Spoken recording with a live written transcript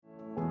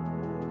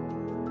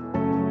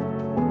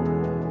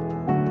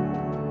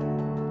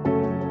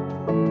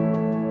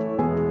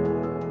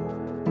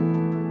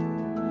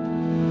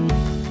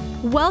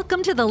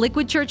Welcome to the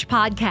Liquid Church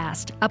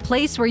Podcast, a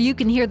place where you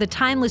can hear the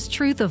timeless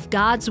truth of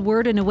God's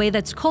Word in a way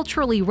that's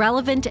culturally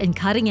relevant and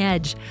cutting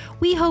edge.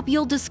 We hope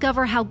you'll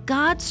discover how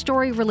God's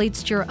story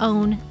relates to your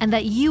own and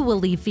that you will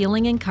leave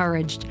feeling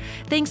encouraged.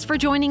 Thanks for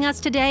joining us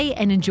today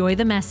and enjoy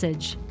the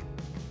message.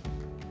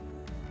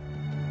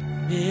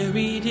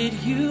 Mary, did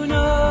you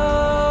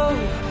know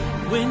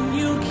when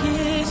you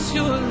kiss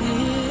your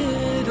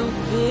little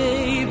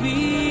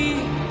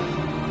baby,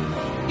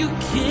 you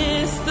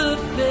kiss the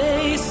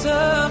face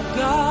of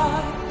God?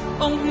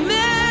 Oh,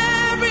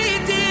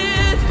 Mary,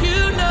 did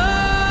you know?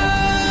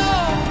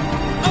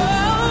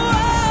 Oh,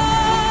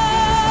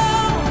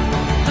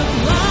 the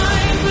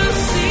blind will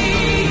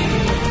see,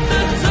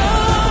 the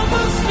dumb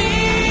will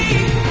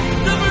speak,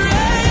 the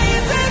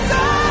praises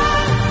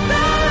of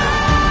the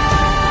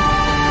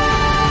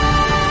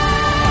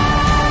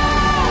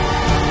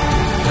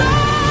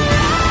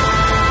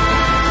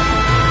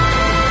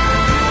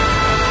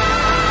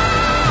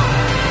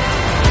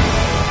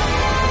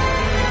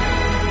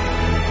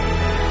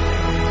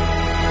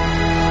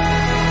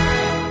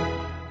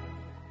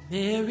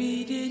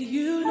Mary, did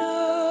you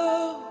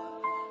know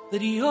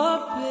that your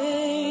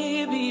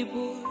baby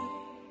boy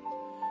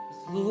is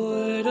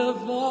Lord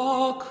of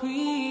all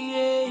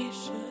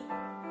creation?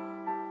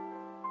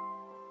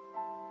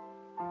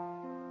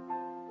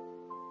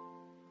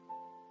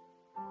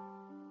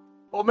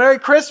 Well, Merry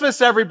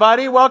Christmas,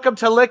 everybody. Welcome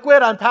to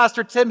Liquid. I'm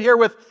Pastor Tim here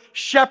with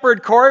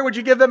Shepherd Corey. Would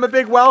you give them a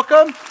big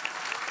welcome?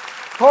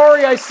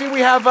 Corey, I see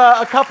we have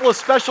a couple of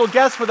special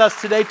guests with us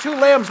today. Two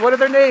lambs. What are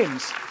their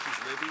names?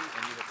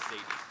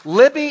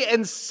 Libby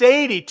and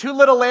Sadie, two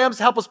little lambs,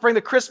 help us bring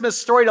the Christmas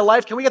story to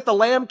life. Can we get the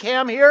lamb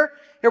cam here?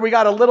 Here, we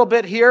got a little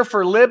bit here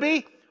for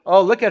Libby.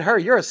 Oh, look at her.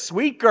 You're a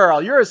sweet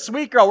girl. You're a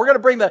sweet girl. We're going to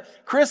bring the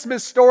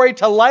Christmas story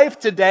to life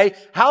today.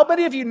 How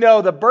many of you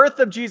know the birth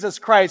of Jesus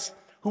Christ,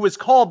 who is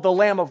called the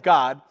Lamb of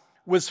God,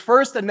 was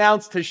first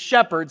announced to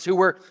shepherds who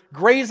were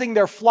grazing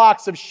their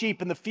flocks of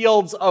sheep in the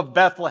fields of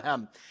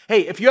Bethlehem?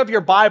 Hey, if you have your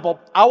Bible,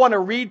 I want to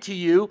read to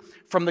you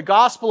from the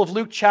Gospel of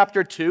Luke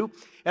chapter 2.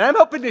 And I'm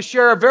hoping to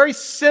share a very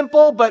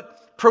simple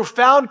but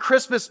profound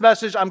Christmas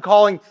message I'm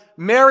calling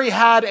Mary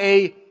Had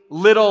a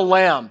Little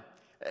Lamb.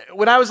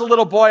 When I was a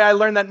little boy, I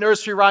learned that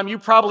nursery rhyme. You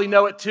probably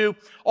know it too.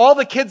 All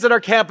the kids at our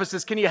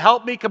campuses, can you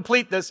help me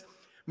complete this?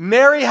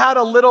 Mary had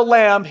a little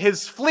lamb.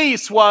 His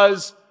fleece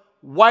was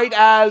white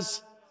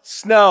as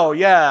snow.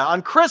 Yeah,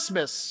 on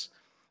Christmas,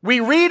 we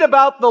read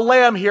about the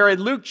lamb here in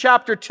Luke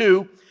chapter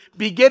 2,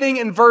 beginning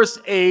in verse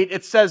 8.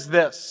 It says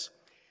this: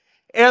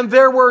 "And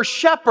there were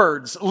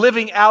shepherds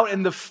living out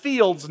in the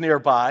fields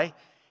nearby,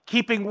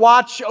 keeping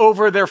watch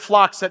over their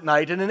flocks at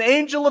night. And an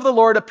angel of the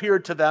Lord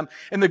appeared to them,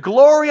 and the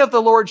glory of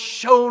the Lord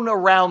shone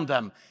around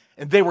them,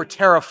 and they were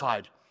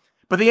terrified.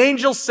 But the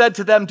angel said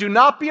to them, 'Do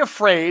not be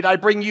afraid. I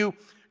bring you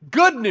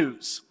good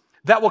news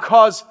that will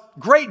cause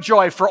great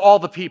joy for all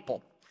the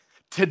people.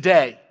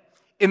 Today,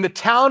 in the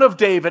town of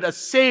David, a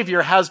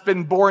Savior has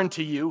been born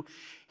to you.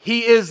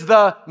 He is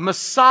the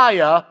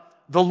Messiah,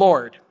 the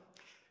Lord.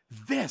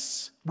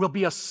 This will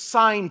be a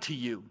sign to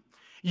you.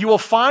 You will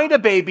find a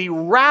baby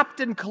wrapped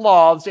in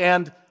cloths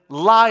and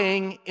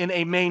lying in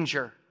a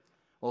manger.'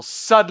 Well,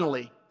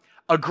 suddenly,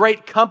 a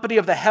great company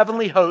of the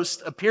heavenly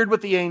host appeared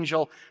with the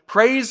angel,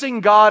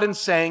 praising God and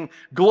saying,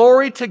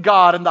 'Glory to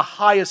God in the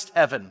highest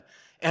heaven,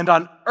 and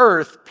on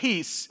earth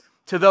peace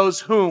to those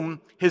whom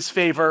his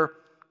favor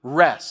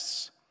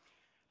rests.'"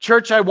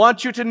 Church, I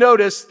want you to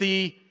notice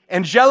the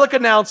angelic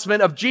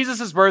announcement of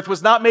Jesus' birth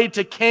was not made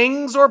to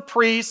kings or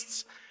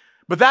priests,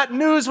 but that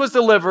news was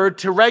delivered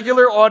to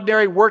regular,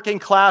 ordinary,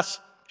 working-class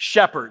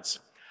shepherds.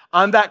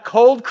 On that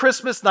cold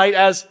Christmas night,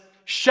 as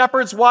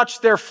shepherds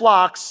watched their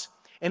flocks,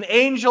 an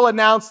angel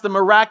announced the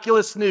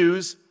miraculous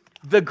news: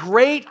 the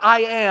great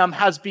I Am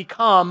has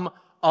become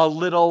a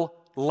little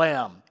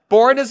lamb,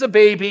 born as a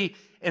baby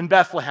in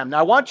Bethlehem. Now,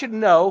 I want you to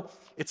know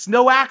it's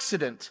no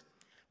accident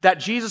that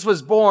Jesus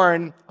was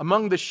born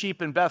among the sheep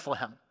in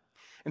Bethlehem.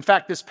 In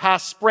fact, this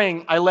past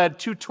spring, I led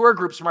 2 tour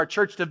groups from our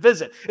church to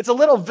visit. It's a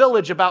little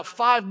village about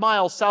 5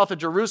 miles south of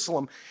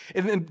Jerusalem.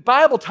 In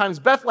Bible times,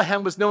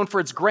 Bethlehem was known for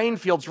its grain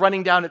fields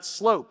running down its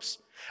slopes.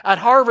 At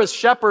harvest,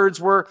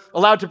 shepherds were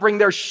allowed to bring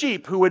their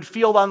sheep, who would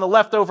feed on the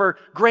leftover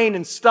grain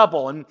and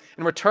stubble, and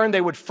in return, they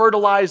would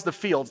fertilize the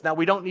fields. Now,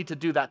 we don't need to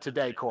do that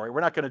today, Corey.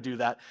 We're not going to do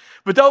that.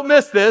 But don't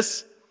miss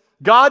this.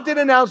 God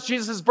didn't announce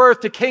Jesus'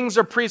 birth to kings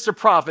or priests or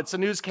prophets. The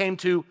news came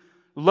to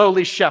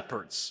lowly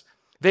shepherds.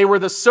 They were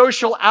the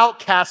social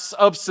outcasts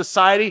of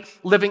society,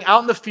 living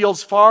out in the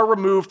fields, far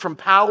removed from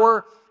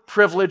power,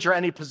 privilege, or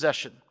any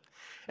possession.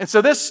 And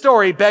so this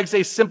story begs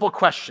a simple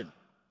question.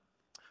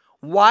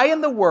 Why in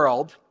the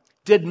world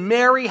did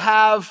Mary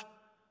have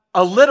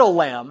a little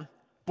lamb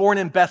born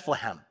in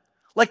Bethlehem?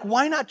 Like,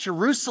 why not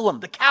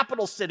Jerusalem, the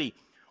capital city,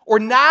 or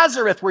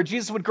Nazareth, where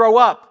Jesus would grow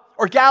up,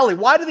 or Galilee?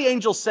 Why did the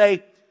angel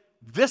say,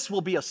 "This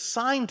will be a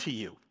sign to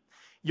you.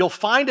 You'll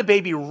find a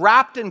baby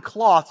wrapped in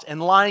cloths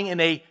and lying in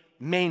a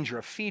manger,"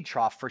 a feed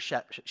trough for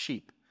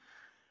sheep?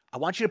 I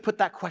want you to put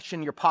that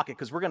question in your pocket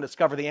because we're going to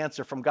discover the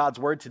answer from God's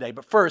word today.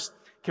 But first,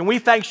 can we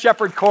thank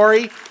Shepherd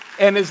Corey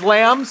and his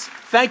lambs?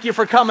 Thank you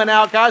for coming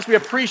out, guys. We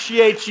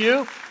appreciate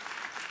you.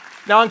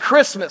 Now, on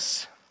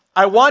Christmas,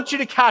 I want you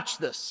to catch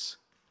this.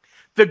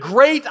 The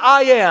great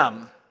I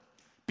am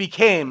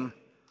became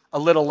a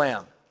little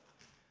lamb.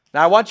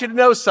 Now, I want you to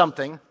know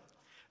something.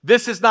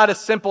 This is not a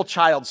simple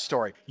child's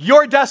story.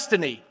 Your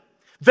destiny,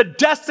 the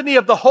destiny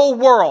of the whole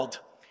world,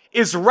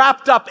 is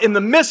wrapped up in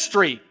the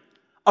mystery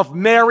of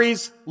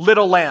Mary's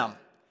little lamb.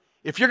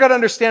 If you're going to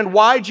understand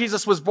why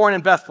Jesus was born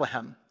in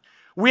Bethlehem,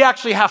 we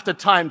actually have to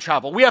time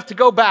travel. We have to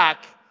go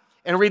back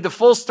and read the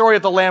full story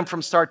of the lamb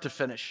from start to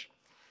finish.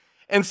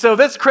 And so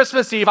this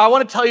Christmas Eve, I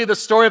want to tell you the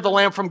story of the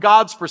lamb from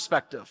God's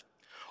perspective.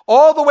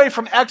 All the way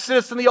from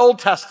Exodus in the Old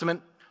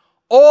Testament,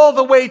 all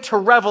the way to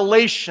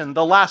Revelation,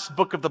 the last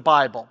book of the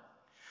Bible.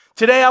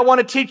 Today, I want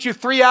to teach you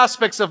three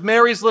aspects of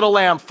Mary's little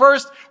lamb.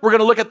 First, we're going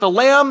to look at the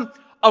lamb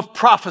of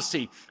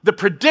prophecy, the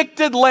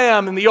predicted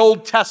lamb in the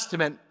Old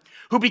Testament,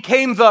 who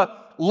became the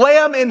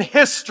lamb in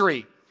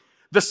history,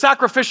 the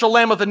sacrificial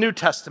lamb of the New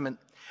Testament.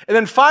 And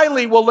then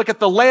finally, we'll look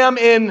at the lamb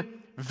in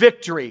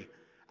victory.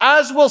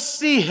 As we'll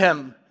see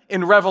him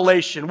in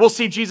Revelation, we'll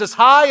see Jesus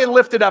high and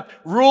lifted up,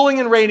 ruling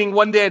and reigning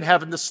one day in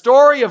heaven. The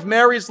story of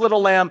Mary's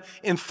little lamb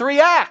in three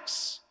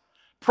acts: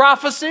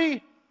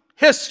 prophecy,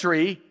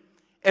 history,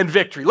 and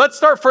victory. Let's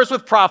start first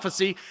with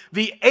prophecy,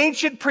 the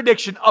ancient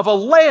prediction of a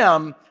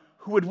lamb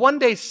who would one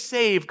day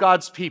save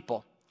God's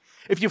people.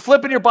 If you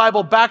flip in your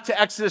Bible back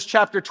to Exodus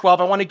chapter 12,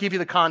 I want to give you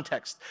the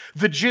context.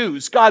 The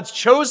Jews, God's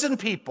chosen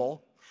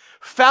people,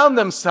 found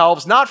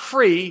themselves not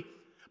free,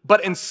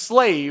 but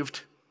enslaved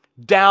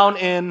down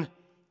in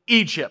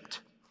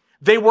Egypt.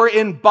 They were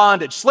in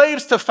bondage,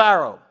 slaves to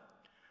Pharaoh,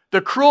 the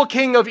cruel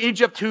king of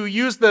Egypt who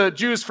used the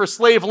Jews for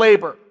slave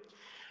labor.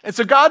 And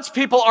so God's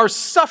people are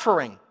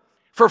suffering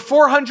for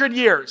 400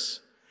 years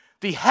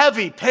the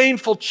heavy,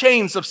 painful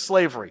chains of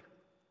slavery.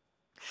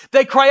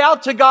 They cry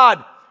out to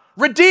God,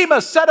 "Redeem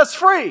us, set us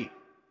free."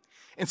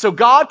 And so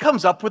God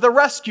comes up with a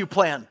rescue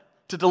plan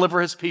to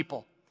deliver his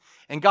people.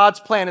 And God's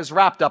plan is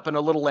wrapped up in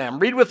a little lamb.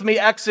 Read with me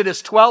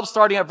Exodus 12,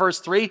 starting at verse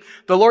 3.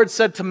 The Lord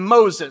said to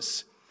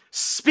Moses,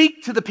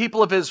 "Speak to the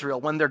people of Israel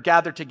when they're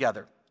gathered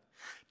together.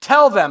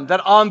 Tell them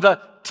that on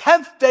the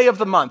 10th day of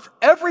the month,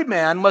 every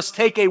man must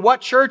take a" what,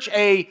 church?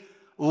 "A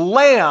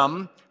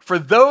lamb for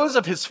those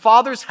of his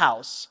father's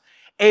house,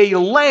 a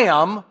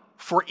lamb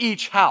for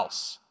each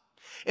house.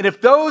 And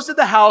if those in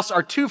the house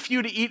are too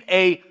few to eat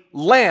a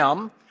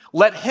lamb,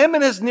 let him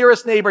and his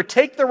nearest neighbor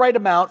take the right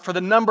amount for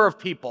the number of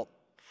people.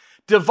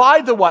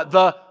 Divide the what?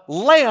 The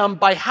lamb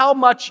by how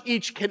much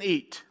each can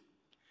eat."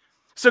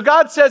 So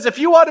God says, if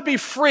you want to be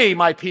free,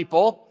 my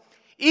people,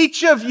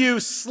 each of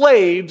you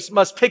slaves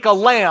must pick a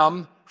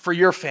lamb for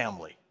your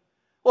family.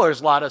 Well,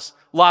 there's a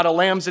lot of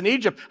lambs in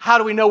Egypt. How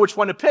do we know which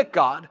one to pick,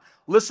 God?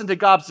 Listen to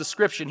God's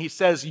description. He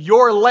says,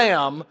 your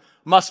lamb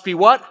must be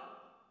what?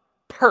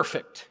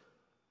 Perfect.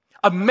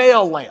 A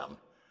male lamb,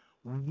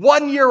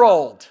 1 year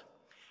old.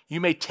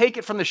 You may take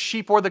it from the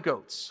sheep or the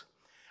goats.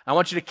 I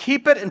want you to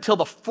keep it until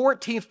the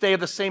 14th day of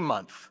the same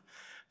month.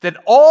 Then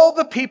all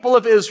the people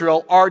of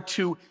Israel are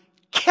to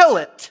kill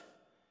it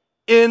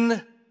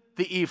in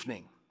the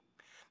evening.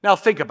 Now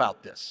think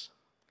about this.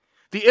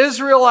 The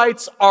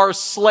Israelites are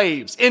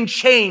slaves in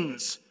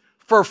chains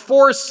for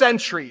 4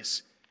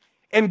 centuries.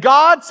 And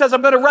God says,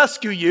 I'm going to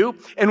rescue you.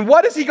 And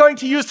what is he going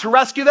to use to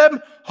rescue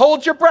them?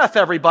 Hold your breath,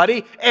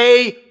 everybody.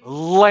 A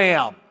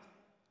lamb.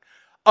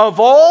 Of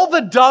all the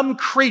dumb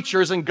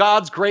creatures in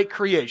God's great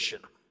creation,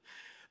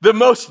 the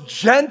most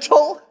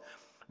gentle,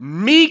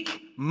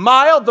 meek,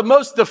 mild, the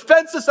most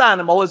defenseless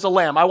animal is a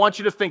lamb. I want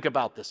you to think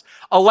about this.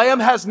 A lamb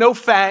has no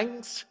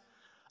fangs.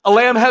 A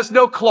lamb has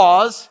no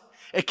claws.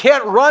 It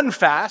can't run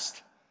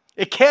fast.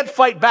 It can't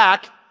fight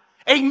back.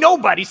 Ain't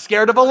nobody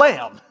scared of a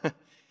lamb.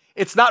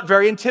 It's not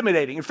very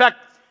intimidating. In fact,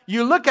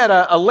 you look at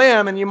a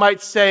lamb and you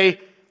might say,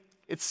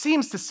 it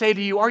seems to say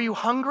to you, are you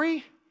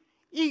hungry?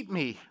 Eat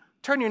me.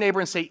 Turn to your neighbor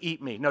and say,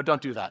 eat me. No,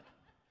 don't do that.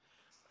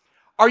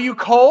 Are you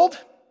cold?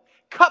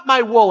 Cut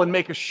my wool and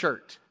make a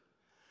shirt.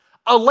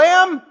 A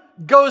lamb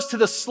goes to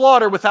the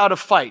slaughter without a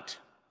fight.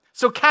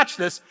 So catch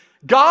this.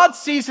 God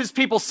sees his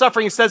people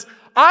suffering. He says,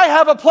 I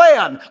have a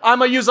plan. I'm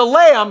going to use a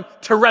lamb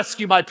to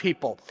rescue my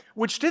people,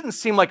 which didn't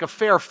seem like a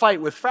fair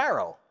fight with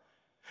Pharaoh.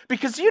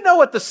 Because you know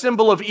what the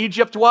symbol of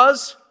Egypt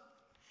was?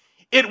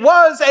 It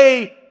was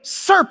a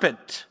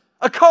serpent,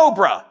 a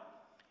cobra.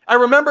 I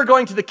remember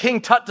going to the King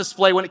Tut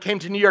display when it came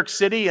to New York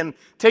City and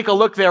take a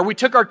look there. We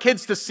took our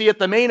kids to see it.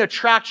 The main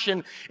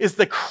attraction is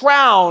the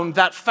crown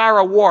that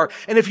Pharaoh wore.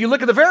 And if you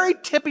look at the very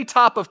tippy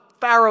top of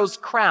Pharaoh's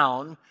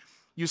crown,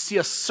 you see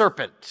a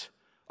serpent,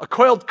 a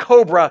coiled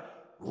cobra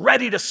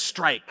ready to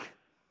strike.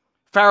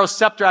 Pharaoh's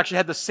scepter actually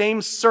had the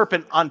same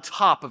serpent on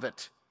top of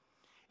it.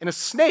 And a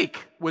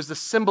snake was the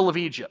symbol of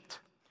Egypt.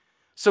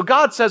 So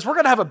God says, we're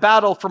going to have a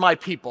battle for my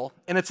people,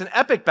 and it's an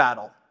epic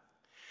battle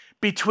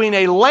between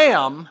a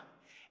lamb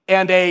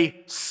and a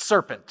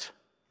serpent.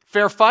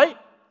 Fair fight?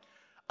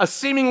 A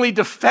seemingly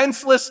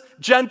defenseless,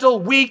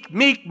 gentle, weak,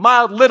 meek,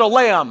 mild little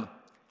lamb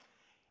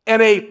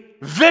and a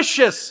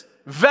vicious,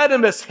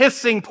 venomous,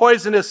 hissing,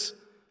 poisonous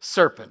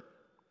serpent.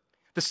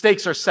 The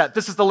stakes are set.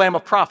 This is the Lamb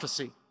of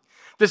prophecy.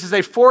 This is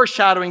a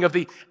foreshadowing of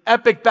the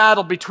epic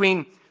battle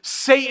between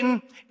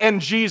Satan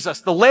and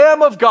Jesus. The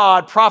Lamb of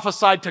God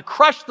prophesied to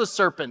crush the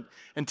serpent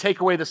and take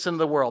away the sin of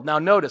the world. Now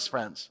notice,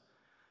 friends,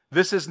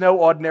 this is no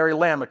ordinary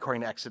lamb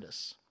according to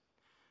Exodus.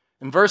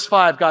 In verse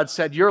 5, God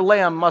said, your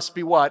lamb must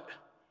be what?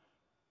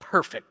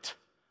 Perfect.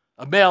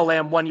 A male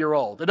lamb, 1 year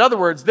old. In other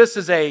words, this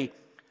is a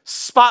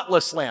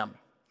spotless lamb.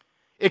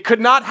 It could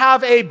not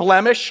have a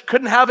blemish,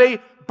 couldn't have a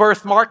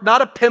birthmark,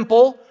 not a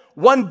pimple.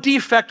 One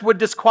defect would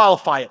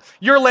disqualify it.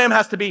 Your lamb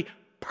has to be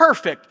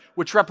perfect,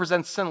 which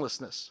represents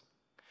sinlessness.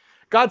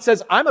 God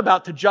says, I'm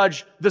about to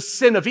judge the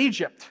sin of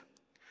Egypt.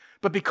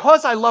 But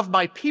because I love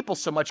my people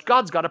so much,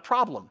 God's got a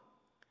problem.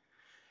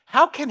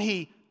 How can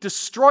he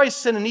destroy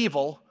sin and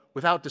evil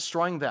without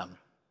destroying them?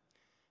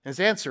 And his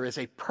answer is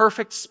a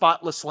perfect,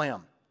 spotless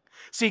lamb.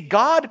 See,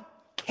 God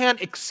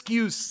can't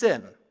excuse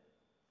sin,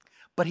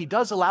 but he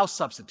does allow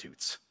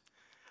substitutes.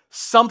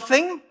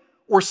 Something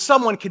or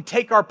someone can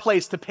take our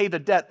place to pay the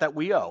debt that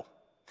we owe.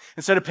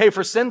 Instead of pay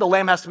for sin, the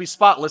lamb has to be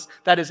spotless,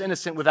 that is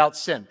innocent without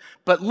sin.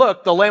 But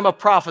look, the Lamb of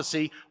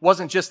prophecy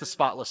wasn't just a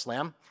spotless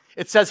lamb.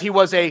 It says he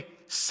was a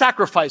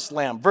sacrificed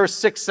lamb. Verse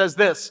 6 says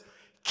this,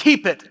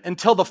 keep it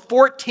until the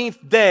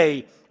 14th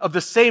day of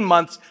the same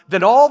month,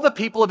 then all the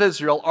people of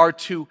Israel are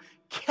to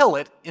kill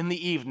it in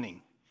the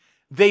evening.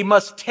 They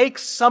must take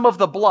some of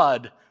the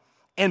blood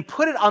and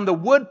put it on the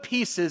wood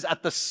pieces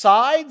at the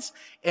sides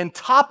and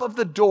top of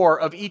the door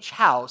of each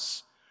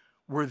house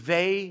where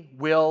they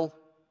will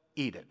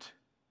eat it.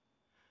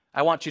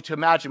 I want you to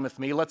imagine with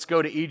me, let's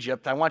go to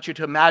Egypt. I want you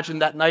to imagine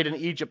that night in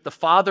Egypt, the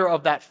father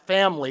of that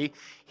family,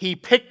 he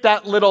picked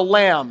that little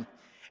lamb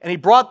and he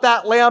brought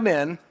that lamb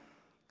in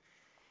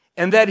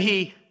and then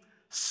he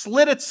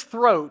slit its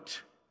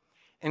throat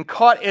and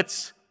caught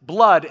its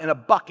blood in a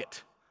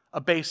bucket, a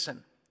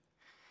basin.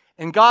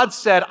 And God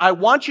said, I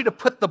want you to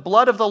put the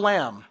blood of the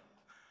lamb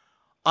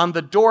on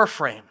the door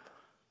frame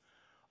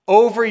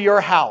over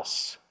your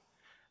house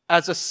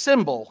as a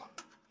symbol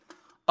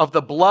of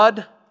the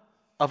blood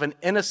of an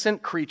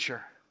innocent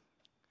creature.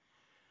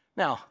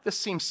 Now, this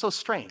seems so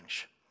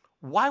strange.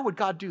 Why would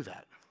God do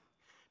that?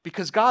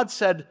 Because God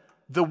said,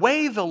 the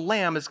way the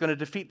lamb is going to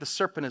defeat the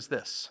serpent is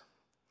this.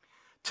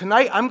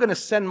 Tonight, I'm going to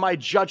send my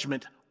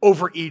judgment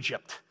over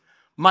Egypt.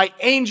 My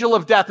angel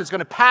of death is going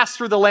to pass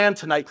through the land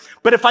tonight.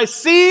 But if I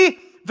see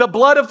the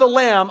blood of the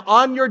lamb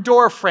on your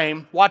door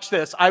frame, watch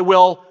this, I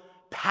will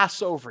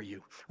pass over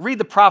you. Read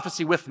the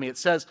prophecy with me. It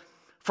says,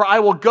 for I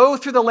will go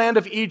through the land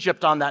of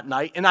Egypt on that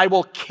night, and I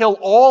will kill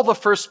all the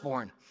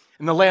firstborn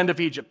in the land of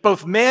Egypt,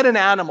 both man and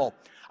animal.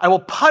 I will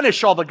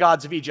punish all the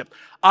gods of Egypt.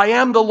 I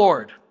am the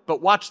Lord.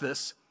 But watch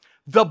this.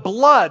 The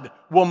blood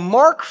will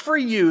mark for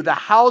you the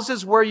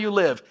houses where you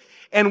live.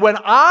 And when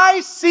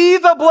I see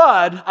the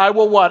blood, I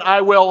will what?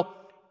 I will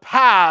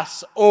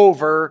pass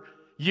over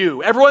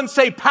you. Everyone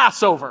say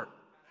Passover.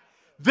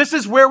 This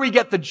is where we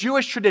get the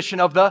Jewish tradition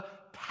of the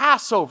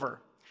Passover.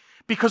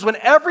 Because when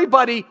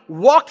everybody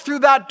walked through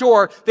that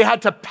door, they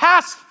had to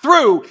pass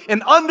through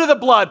and under the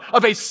blood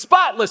of a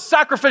spotless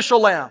sacrificial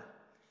lamb.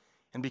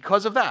 And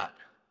because of that,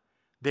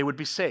 they would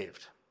be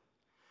saved.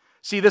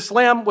 See, this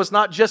lamb was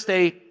not just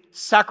a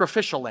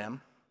sacrificial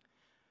lamb.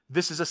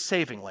 This is a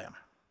saving lamb.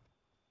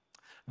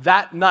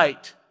 That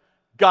night,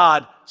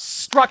 God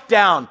struck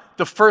down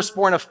the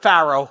firstborn of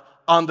Pharaoh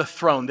on the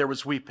throne. There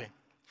was weeping.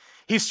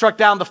 He struck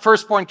down the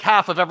firstborn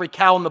calf of every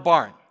cow in the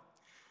barn.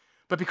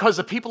 But because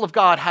the people of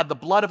God had the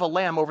blood of a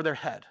lamb over their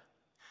head,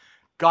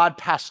 God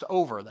passed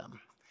over them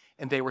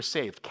and they were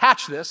saved.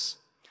 Catch this.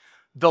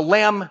 The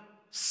lamb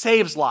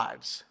saves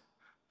lives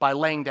by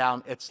laying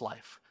down its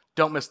life.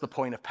 Don't miss the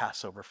point of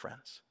Passover,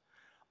 friends.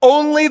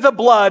 Only the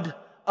blood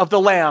of the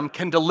lamb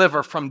can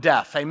deliver from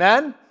death.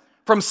 Amen?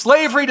 From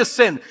slavery to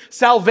sin.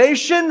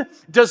 Salvation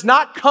does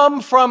not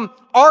come from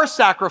our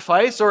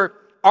sacrifice or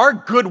our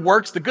good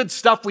works, the good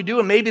stuff we do,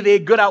 and maybe the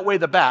good outweigh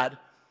the bad.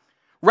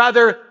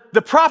 Rather,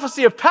 the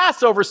prophecy of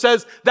Passover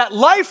says that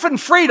life and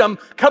freedom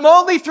come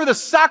only through the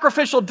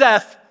sacrificial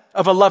death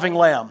of a loving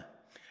lamb.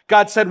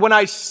 God said, when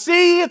I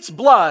see its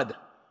blood,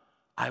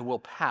 I will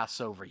pass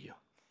over you.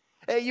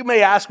 You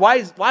may ask, why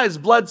is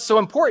blood so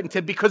important,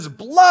 Tim? Because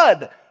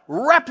blood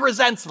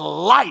represents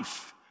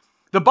life.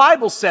 The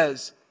Bible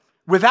says,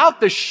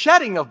 without the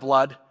shedding of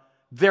blood,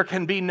 there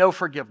can be no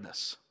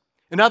forgiveness.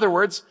 In other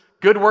words,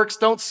 good works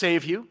don't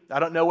save you. I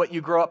don't know what you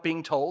grow up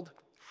being told.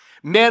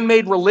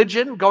 Man-made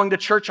religion, going to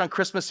church on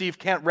Christmas Eve,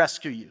 can't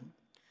rescue you.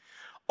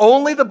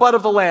 Only the blood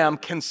of the lamb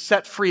can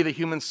set free the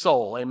human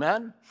soul.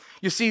 Amen?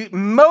 You see,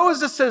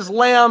 Moses'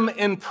 lamb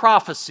in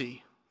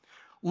prophecy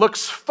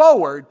looks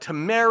forward to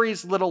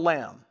Mary's little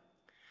lamb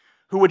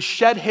who would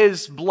shed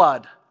his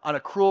blood on a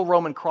cruel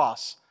Roman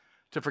cross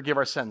to forgive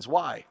our sins.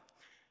 Why?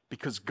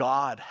 Because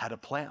God had a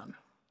plan.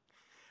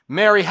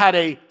 Mary had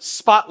a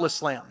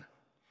spotless lamb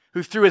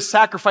who through his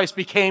sacrifice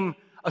became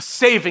a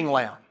saving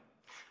lamb.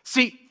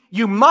 See,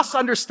 you must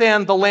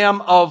understand the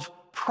lamb of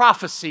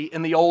prophecy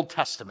in the Old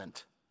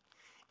Testament.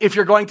 if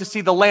you're going to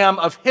see the Lamb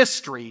of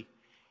history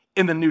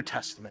in the New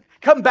Testament.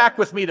 Come back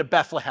with me to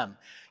Bethlehem.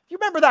 You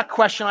remember that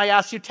question I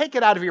asked you? Take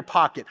it out of your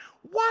pocket.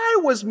 Why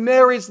was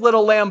Mary's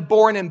little lamb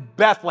born in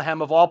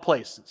Bethlehem of all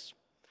places?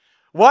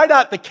 Why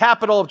not the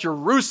capital of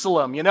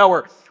Jerusalem,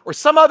 or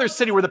some other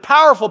city where the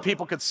powerful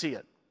people could see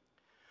it?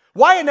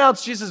 Why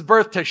announce Jesus'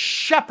 birth to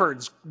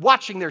shepherds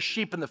watching their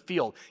sheep in the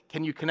field?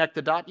 Can you connect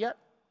the dot yet?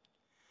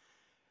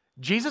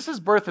 Jesus'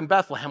 birth in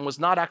Bethlehem was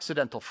not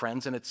accidental,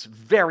 friends, and it's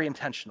very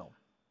intentional.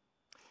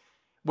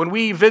 When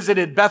we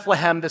visited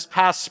Bethlehem this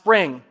past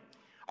spring,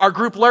 our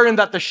group learned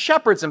that the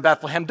shepherds in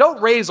Bethlehem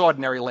don't raise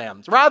ordinary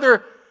lambs.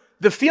 Rather,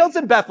 the fields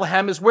in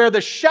Bethlehem is where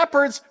the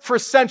shepherds for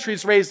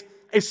centuries raised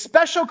a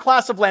special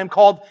class of lamb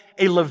called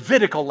a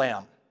Levitical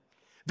lamb.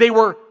 They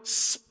were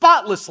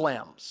spotless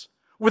lambs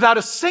without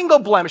a single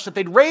blemish that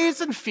they'd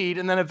raise and feed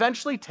and then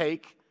eventually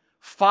take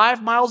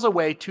 5 miles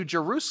away to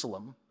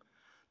Jerusalem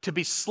to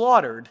be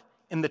slaughtered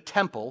in the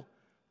temple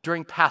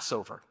during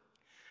Passover.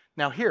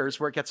 Now here's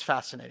where it gets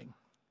fascinating.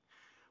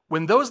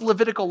 When those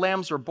Levitical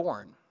lambs were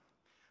born,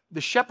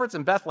 the shepherds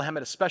in Bethlehem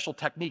had a special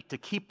technique to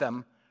keep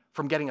them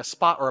from getting a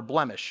spot or a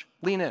blemish.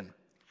 Lean in.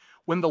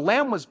 When the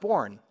lamb was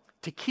born,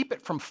 to keep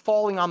it from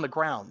falling on the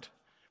ground,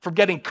 from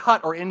getting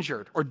cut or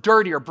injured or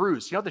dirty or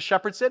bruised, you know what the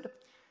shepherds did?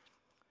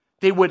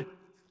 They would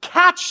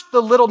catch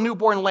the little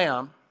newborn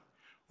lamb,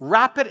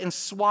 wrap it in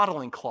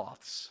swaddling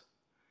cloths,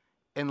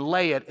 and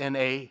lay it in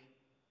a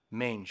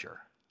manger.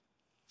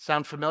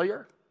 Sound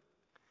familiar?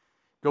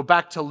 Go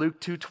back to Luke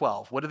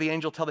 2:12. What did the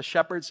angel tell the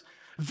shepherds?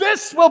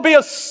 This will be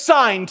a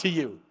sign to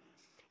you.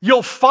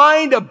 You'll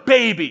find a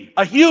baby,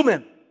 a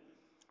human,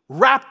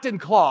 wrapped in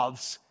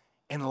cloths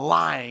and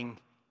lying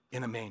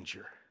in a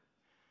manger.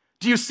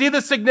 Do you see the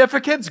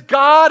significance?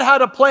 God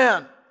had a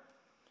plan,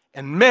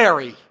 and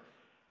Mary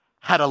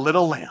had a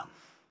little lamb,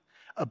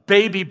 a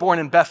baby born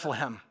in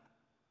Bethlehem,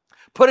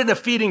 put in a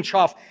feeding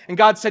trough, and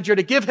God said, you're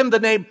to give him the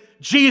name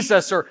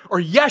Jesus or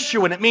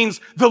Yeshua, and it means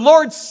the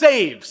Lord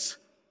saves.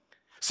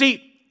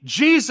 See,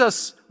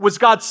 Jesus was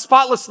God's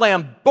spotless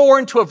lamb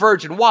born to a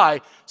virgin. Why?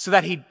 So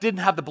that he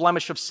didn't have the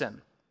blemish of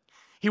sin.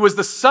 He was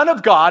the Son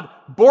of God,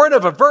 born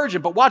of a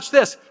virgin, but watch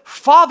this,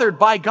 fathered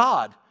by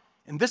God.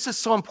 And this is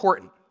so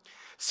important.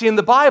 See, in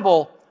the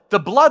Bible, the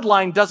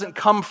bloodline doesn't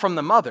come from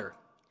the mother.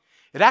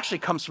 It actually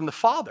comes from the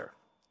Father.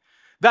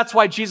 That's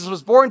why Jesus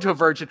was born to a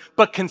virgin,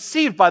 but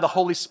conceived by the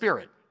Holy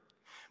Spirit.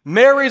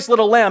 Mary's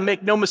little lamb,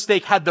 make no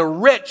mistake, had the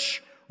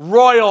rich,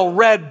 royal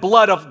red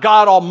blood of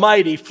God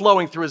Almighty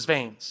flowing through his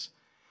veins.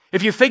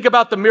 If you think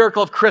about the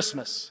miracle of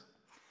Christmas,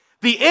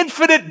 the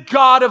infinite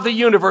God of the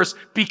universe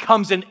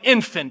becomes an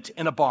infant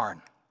in a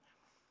barn.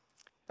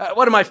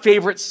 One of my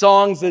favorite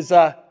songs is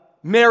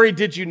Mary,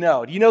 Did You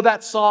Know? Do you know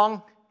that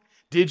song?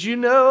 Did you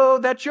know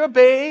that your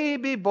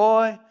baby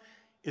boy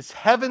is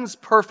heaven's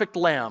perfect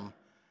lamb?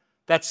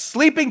 That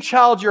sleeping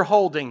child you're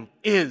holding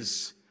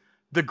is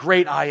the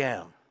great I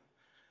am.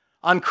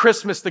 On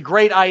Christmas, the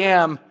great I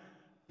am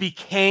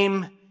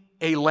became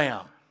a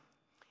lamb.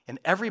 And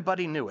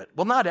everybody knew it.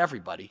 Well, not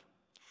everybody.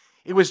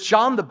 It was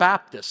John the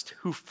Baptist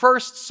who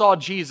first saw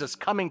Jesus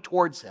coming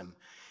towards him.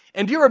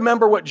 And do you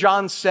remember what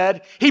John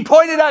said? He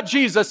pointed at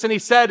Jesus and he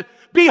said,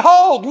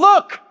 behold,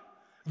 look,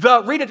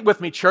 read it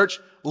with me, church,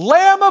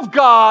 Lamb of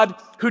God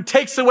who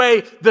takes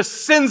away the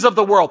sins of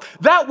the world.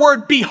 That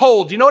word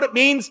behold, you know what it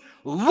means?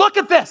 Look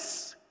at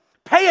this.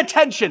 Pay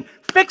attention.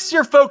 Fix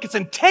your focus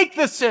and take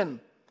this in.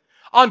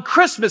 On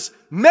Christmas,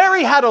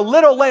 Mary had a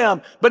little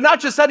lamb, but not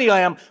just any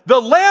lamb,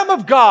 the Lamb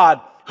of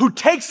God who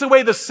takes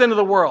away the sin of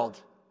the world.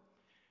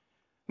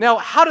 Now,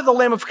 how did the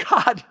Lamb of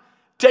God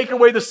take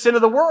away the sin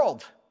of the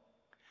world?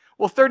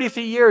 Well,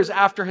 33 years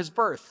after his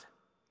birth,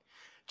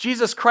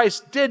 Jesus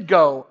Christ did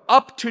go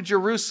up to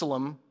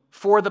Jerusalem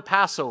for the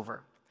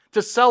Passover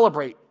to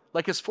celebrate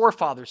like his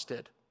forefathers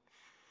did.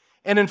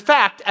 And in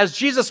fact, as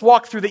Jesus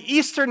walked through the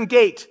eastern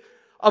gate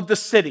of the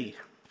city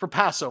for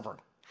Passover,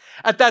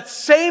 at that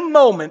same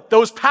moment,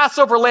 those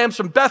Passover lambs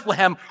from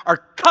Bethlehem are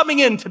coming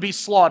in to be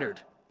slaughtered.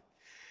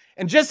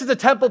 And just as the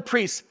temple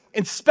priests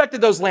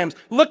inspected those lambs,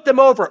 looked them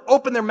over,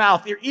 opened their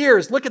mouth, their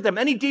ears, look at them,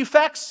 any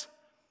defects?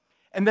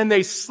 And then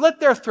they slit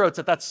their throats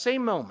at that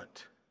same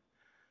moment.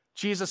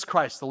 Jesus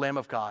Christ, the Lamb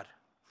of God,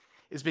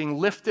 is being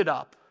lifted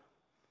up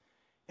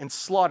and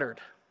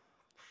slaughtered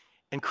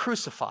and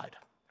crucified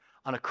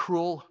on a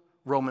cruel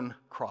Roman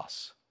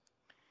cross.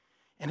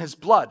 And his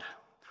blood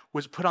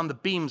was put on the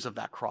beams of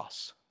that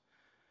cross,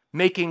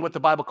 making what the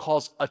Bible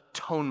calls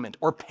atonement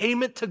or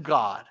payment to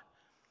God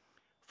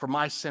for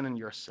my sin and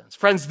your sins.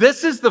 Friends,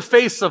 this is the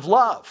face of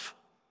love.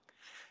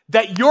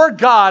 That your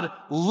God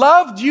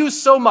loved you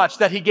so much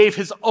that he gave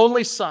his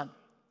only son,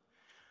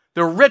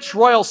 the rich,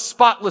 royal,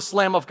 spotless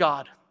Lamb of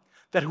God,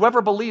 that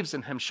whoever believes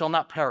in him shall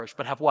not perish,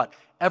 but have what?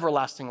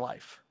 Everlasting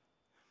life.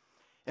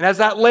 And as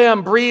that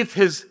lamb breathed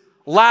his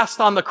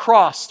last on the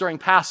cross during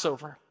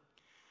Passover,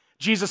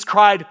 Jesus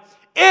cried,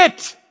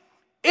 "It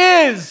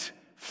is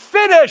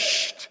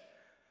finished."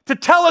 To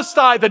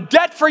Telestai, the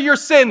debt for your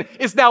sin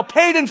is now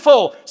paid in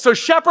full. So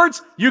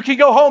shepherds, you can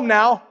go home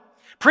now.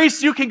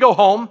 Priests, you can go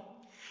home.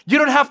 You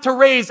don't have to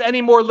raise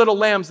any more little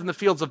lambs in the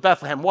fields of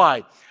Bethlehem.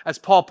 Why? As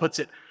Paul puts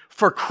it,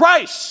 for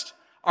Christ,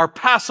 our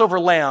Passover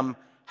lamb,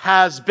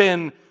 has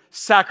been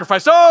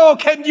sacrificed. Oh,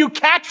 can you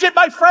catch it,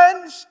 my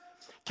friends?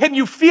 Can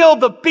you feel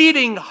the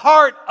beating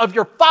heart of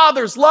your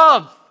Father's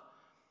love?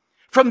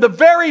 From the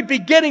very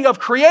beginning of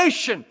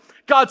creation,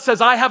 God says,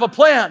 I have a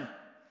plan.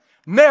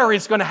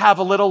 Mary's going to have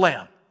a little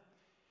lamb.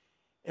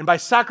 And by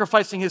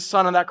sacrificing his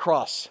son on that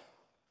cross,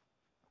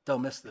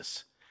 don't miss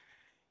this,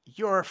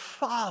 your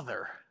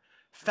Father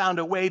found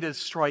a way to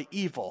destroy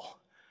evil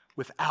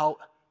without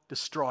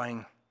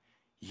destroying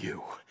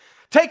you.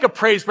 Take a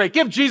praise break.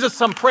 Give Jesus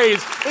some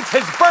praise. It's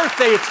his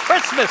birthday. It's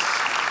Christmas.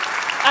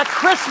 At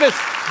Christmas,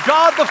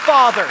 God the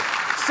Father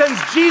sends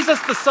Jesus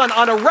the Son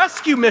on a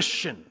rescue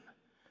mission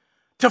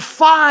to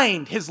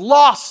find his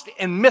lost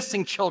and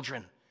missing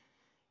children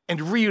and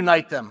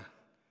reunite them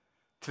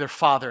to their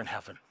Father in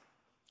heaven.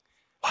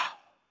 Wow.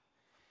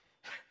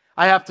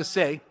 I have to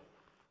say,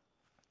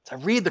 as I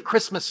read the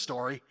Christmas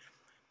story,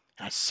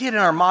 and I see it in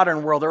our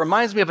modern world, it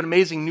reminds me of an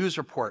amazing news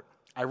report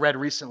I read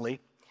recently.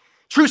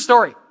 True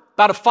story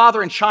about a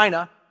father in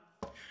China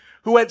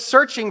who went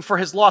searching for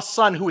his lost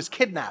son who was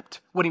kidnapped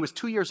when he was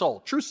 2 years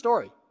old. True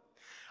story.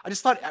 I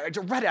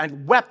read it, I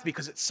wept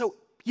because it so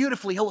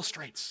beautifully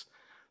illustrates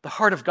the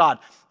heart of God.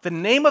 The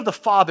name of the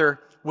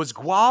father was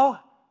Guo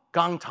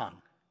Gangtang,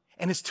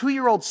 and his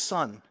 2-year-old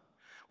son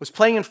was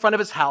playing in front of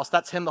his house,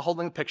 that's him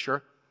holding the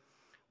picture,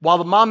 while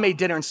the mom made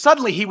dinner, and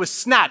suddenly he was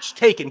snatched,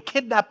 taken,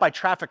 kidnapped by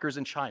traffickers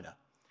in China.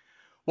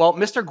 Well,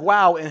 Mr.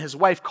 Guo and his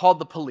wife called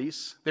the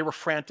police. They were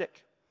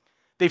frantic.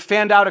 They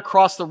fanned out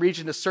across the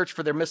region to search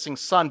for their missing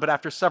son, but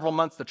after several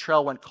months, the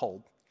trail went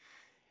cold.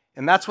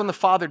 And that's when the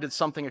father did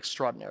something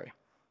extraordinary.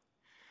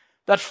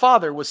 That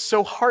father was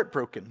so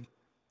heartbroken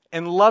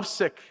and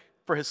lovesick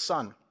for his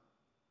son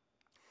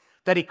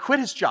that he quit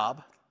his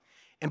job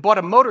and bought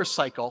a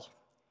motorcycle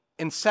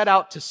and set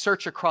out to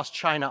search across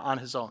China on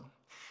his own.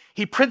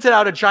 He printed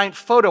out a giant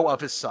photo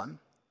of his son,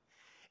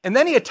 and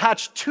then he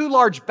attached 2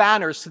 large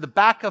banners to the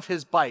back of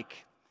his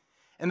bike.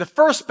 And the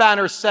first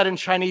banner said in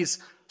Chinese,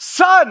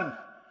 "Son,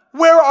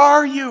 where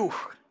are you?"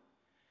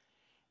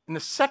 And the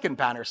second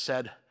banner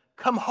said,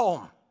 "Come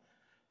home.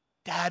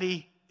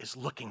 Daddy is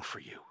looking for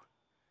you."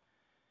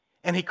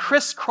 And he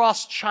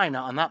crisscrossed China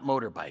on that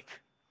motorbike.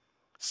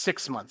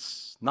 6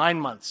 months, 9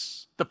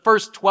 months. The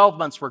first 12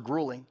 months were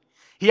grueling.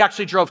 He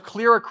actually drove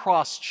clear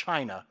across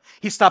China.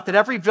 He stopped at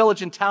every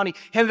village and town. He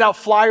handed out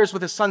flyers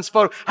with his son's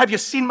photo. Have you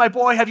seen my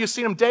boy? Have you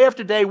seen him? Day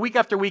after day, week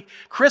after week,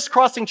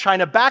 crisscrossing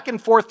China, back and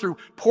forth through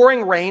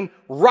pouring rain,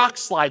 rock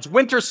slides,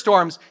 winter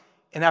storms.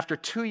 And after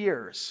 2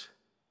 years,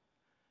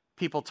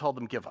 people told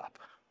him, give up.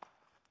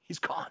 He's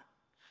gone.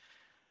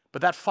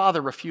 But that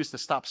father refused to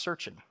stop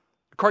searching.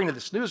 According to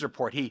this news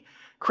report, he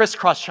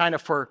crisscrossed China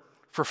for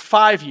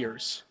 5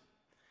 years,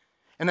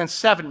 and then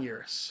 7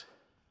 years,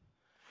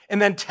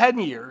 and then 10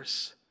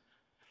 years,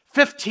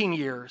 15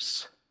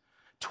 years,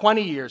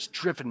 20 years,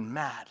 driven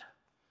mad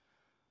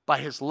by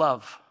his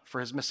love for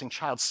his missing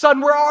child.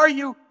 Son, where are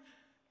you?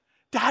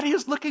 Daddy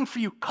is looking for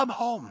you. Come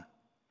home.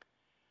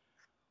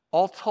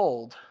 All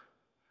told,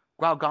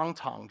 Guo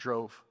Gangtang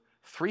drove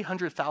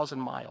 300,000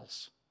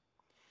 miles,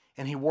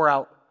 and he wore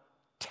out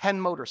 10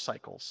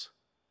 motorcycles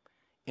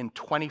in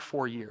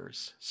 24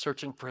 years,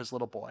 searching for his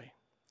little boy,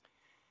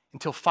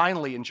 until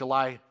finally in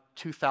July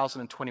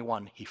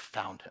 2021, he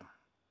found him.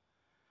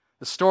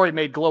 The story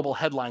made global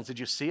headlines. Did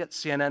you see it?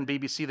 CNN,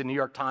 BBC, the New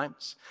York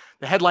Times.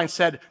 The headline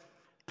said,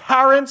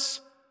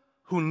 "Parents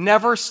who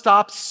never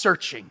stopped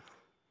searching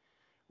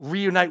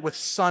reunite with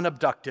son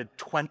abducted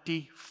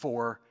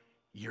 24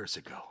 years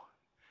ago."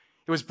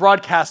 It was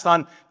broadcast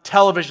on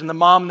television. The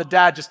mom and the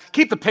dad, just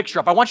keep the picture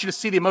up. I want you to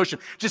see the emotion.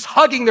 Just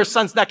hugging their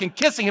son's neck and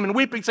kissing him and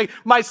weeping, saying,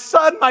 my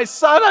son, I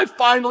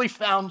finally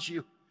found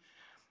you."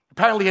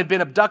 Apparently he had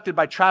been abducted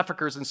by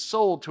traffickers and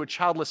sold to a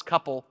childless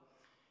couple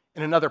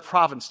in another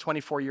province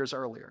 24 years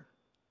earlier.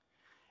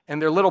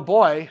 And their little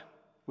boy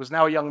was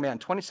now a young man,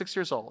 26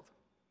 years old,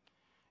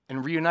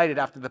 and reunited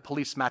after the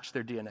police matched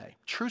their DNA.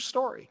 True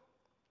story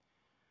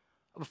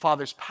of a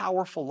father's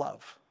powerful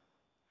love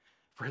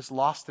for his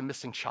lost and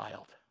missing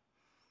child.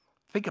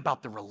 Think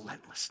about the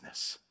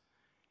relentlessness.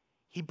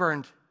 He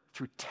burned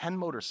through 10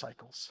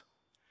 motorcycles,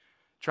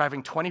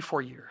 driving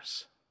 24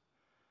 years,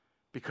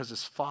 because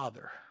his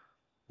father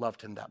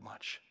loved him that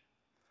much.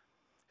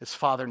 His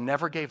father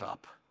never gave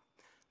up,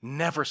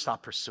 never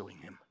stopped pursuing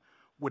him,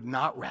 would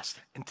not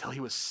rest until he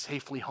was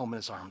safely home in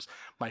his arms.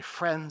 My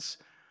friends,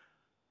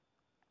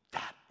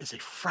 that is a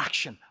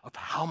fraction of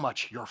how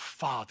much your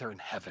Father in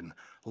heaven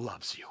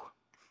loves you.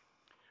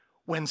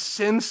 When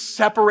sin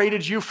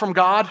separated you from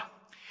God,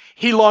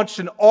 he launched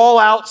an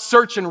all-out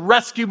search and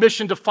rescue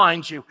mission to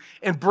find you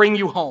and bring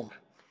you home.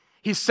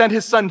 He sent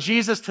his son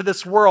Jesus to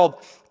this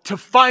world to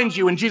find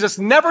you, and Jesus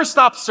never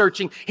stopped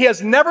searching. He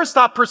has never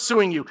stopped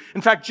pursuing you.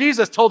 In fact,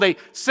 Jesus told a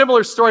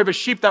similar story of a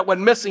sheep that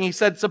went missing. He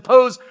said,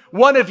 suppose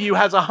one of you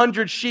has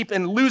 100 sheep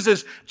and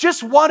loses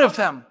just one of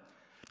them.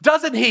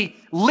 Doesn't he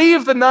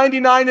leave the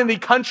 99 in the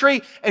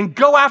country and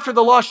go after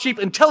the lost sheep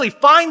until he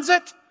finds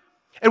it?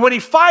 And when he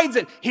finds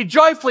it, he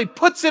joyfully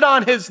puts it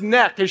on his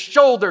neck, his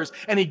shoulders,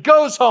 and he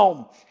goes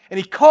home. And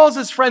he calls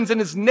his friends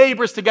and his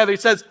neighbors together. He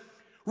says,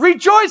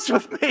 rejoice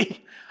with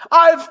me.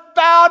 I've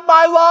found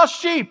my lost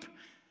sheep.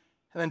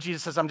 And then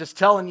Jesus says, I'm just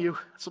telling you,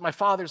 that's what my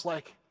Father's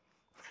like.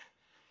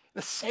 In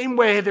the same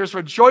way, there's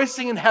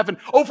rejoicing in heaven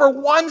over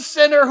one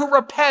sinner who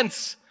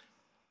repents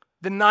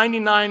than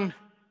 99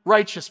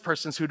 righteous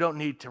persons who don't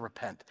need to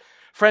repent.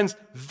 Friends,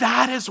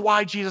 that is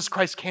why Jesus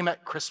Christ came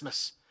at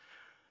Christmas.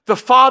 The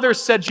Father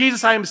said,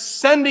 Jesus, I am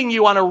sending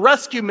you on a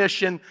rescue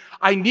mission.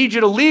 I need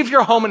you to leave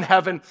your home in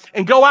heaven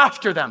and go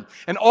after them.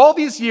 And all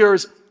these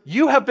years,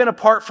 you have been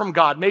apart from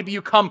God. Maybe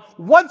you come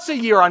once a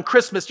year on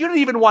Christmas. You didn't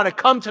even want to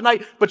come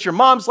tonight, but your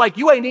mom's like,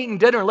 you ain't eating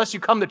dinner unless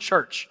you come to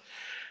church.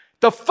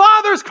 The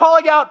Father's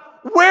calling out,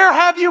 where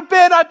have you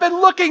been? I've been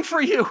looking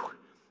for you.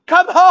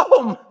 Come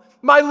home,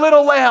 my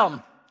little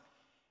lamb.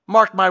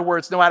 Mark my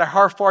words, no matter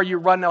how far you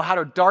run, no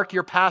matter how dark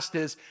your past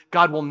is,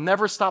 God will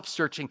never stop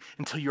searching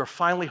until you're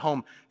finally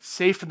home,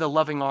 safe in the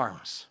loving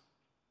arms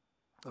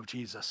of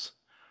Jesus.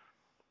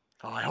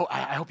 Oh,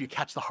 I hope you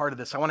catch the heart of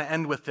this. I want to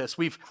end with this.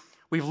 We've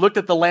looked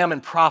at the lamb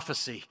in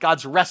prophecy,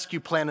 God's rescue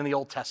plan in the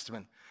Old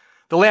Testament.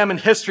 The lamb in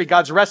history,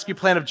 God's rescue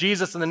plan of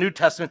Jesus in the New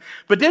Testament.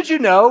 But did you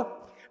know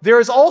there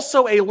is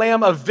also a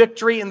lamb of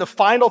victory in the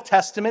final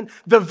testament,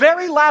 the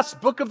very last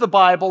book of the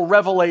Bible,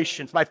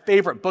 Revelation. It's my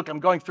favorite book.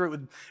 I'm going through it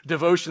with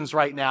devotions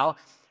right now.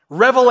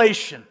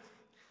 Revelation,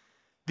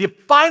 the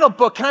final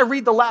book. Can I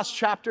read the last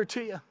chapter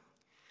to you?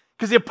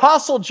 Because the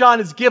Apostle John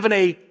is given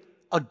a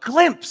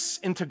glimpse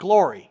into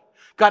glory.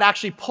 God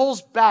actually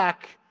pulls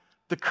back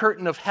the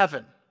curtain of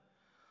heaven.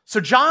 So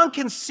John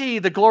can see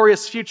the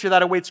glorious future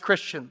that awaits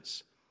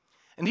Christians.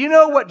 And do you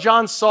know what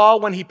John saw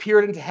when he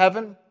peered into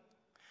heaven?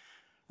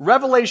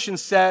 Revelation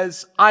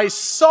says, I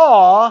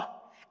saw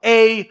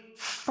a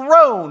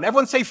throne.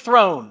 Everyone say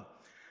throne.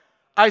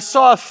 I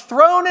saw a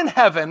throne in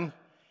heaven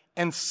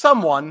and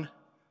someone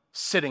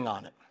sitting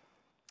on it.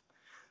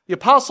 The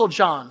Apostle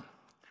John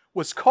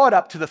was caught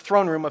up to the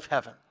throne room of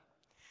heaven.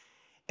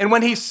 And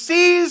when he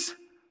sees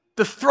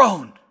the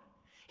throne,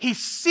 he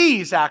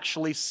sees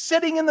actually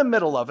sitting in the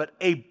middle of it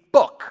a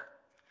book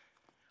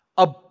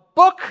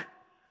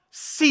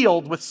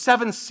sealed with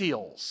 7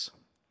 seals.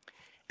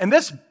 And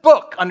this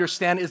book,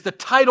 understand, is the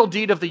title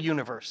deed of the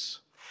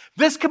universe.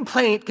 This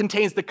complaint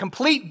contains the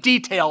complete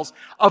details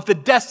of the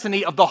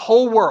destiny of the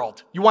whole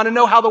world. You want to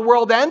know how the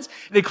world ends?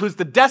 It includes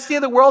the destiny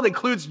of the world, it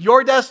includes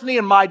your destiny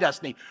and my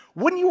destiny.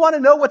 Wouldn't you want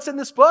to know what's in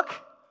this book?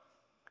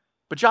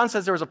 But John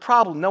says there was a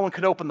problem. No one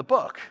could open the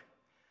book.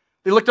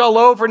 They looked all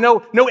over.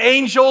 No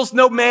angels,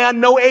 no man,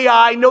 no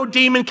AI, no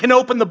demon can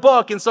open the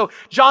book. And so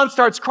John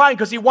starts crying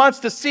because he wants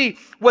to see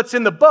what's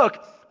in the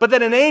book. But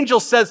then an angel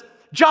says,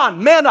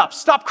 John, man up,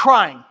 stop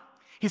crying.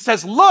 He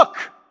says, look,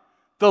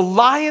 the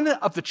Lion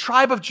of the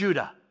tribe of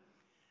Judah,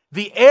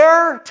 the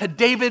heir to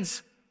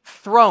David's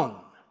throne,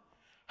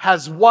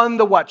 has won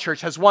the what, church?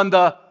 Has won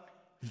the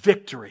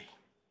victory.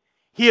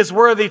 He is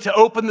worthy to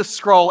open the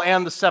scroll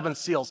and the 7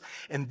 seals.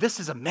 And this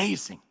is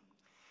amazing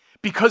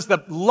because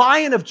the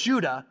Lion of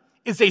Judah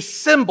is a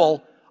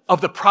symbol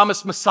of the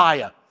promised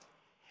Messiah.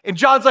 And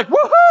John's like,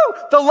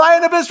 woohoo! The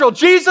Lion of Israel,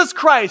 Jesus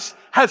Christ,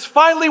 has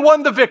finally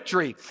won the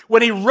victory.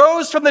 When he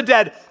rose from the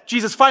dead,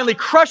 Jesus finally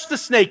crushed the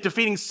snake,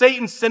 defeating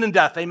Satan, sin, and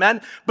death.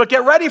 Amen? But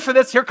get ready for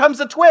this. Here comes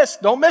the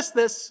twist. Don't miss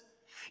this.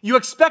 You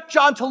expect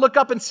John to look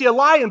up and see a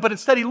lion, but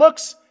instead he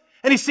looks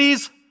and he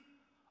sees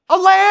a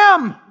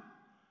lamb.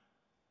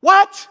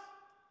 What?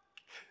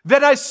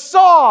 Then I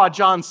saw,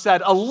 John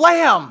said, a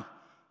lamb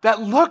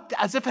that looked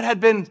as if it had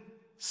been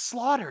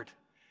slaughtered.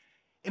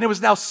 And it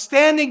was now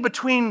standing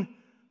between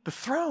the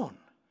throne.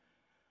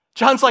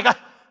 John's like,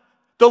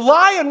 the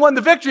lion won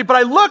the victory, but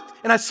I looked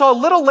and I saw a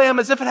little lamb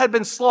as if it had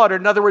been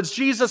slaughtered. In other words,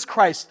 Jesus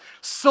Christ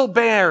still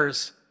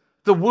bears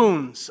the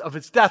wounds of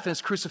his death and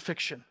his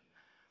crucifixion.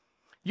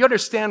 You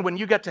understand when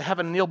you get to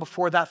heaven and kneel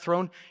before that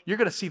throne, you're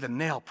going to see the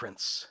nail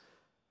prints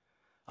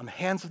on the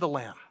hands of the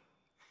lamb.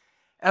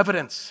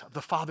 Evidence of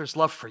the Father's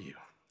love for you.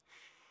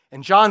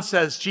 And John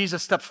says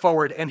Jesus stepped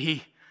forward and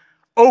he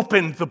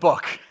opened the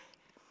book.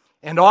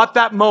 And at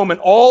that moment,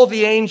 all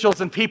the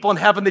angels and people in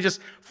heaven, they just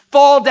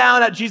fall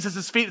down at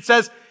Jesus' feet. It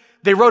says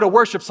they wrote a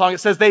worship song. It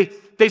says they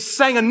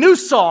sang a new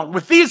song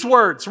with these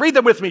words. Read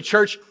them with me,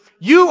 church.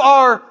 You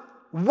are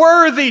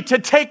worthy to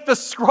take the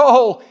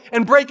scroll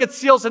and break its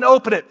seals and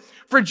open it.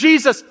 For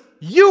Jesus,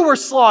 you were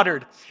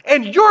slaughtered,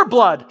 and your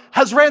blood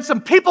has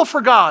ransomed people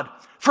for God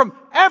from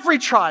every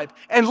tribe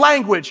and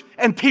language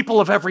and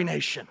people of every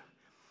nation.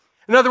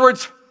 In other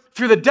words,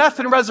 through the death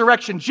and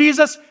resurrection,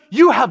 Jesus,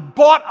 you have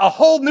bought a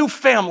whole new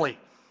family,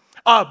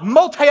 a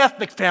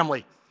multi-ethnic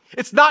family.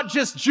 It's not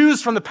just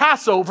Jews from the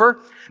Passover.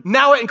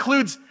 Now it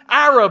includes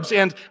Arabs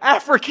and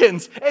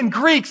Africans and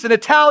Greeks and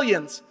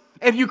Italians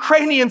and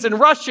Ukrainians and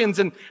Russians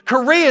and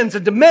Koreans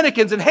and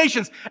Dominicans and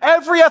Haitians.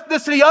 Every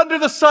ethnicity under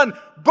the sun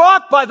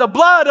bought by the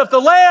blood of the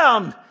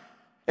Lamb.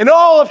 And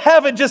all of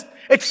heaven just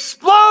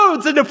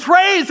explodes into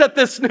praise at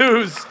this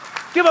news.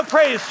 Give a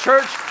praise,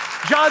 church.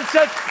 John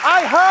said,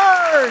 I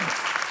heard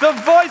The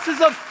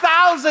voices of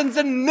thousands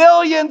and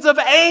millions of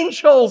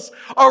angels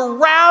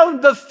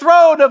around the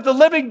throne of the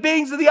living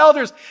beings and the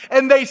elders.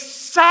 And they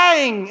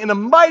sang in a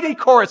mighty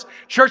chorus.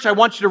 Church, I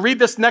want you to read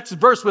this next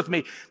verse with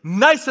me.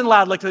 Nice and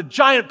loud, like a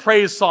giant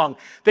praise song.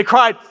 They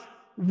cried,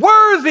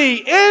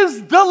 "Worthy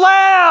is the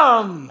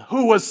Lamb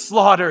who was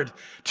slaughtered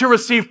to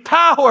receive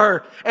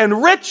power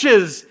and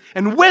riches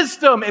and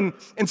wisdom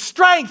and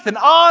strength and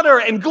honor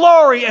and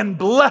glory and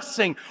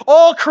blessing."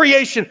 All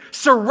creation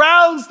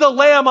surrounds the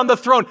Lamb on the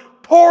throne,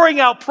 pouring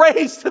out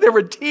praise to their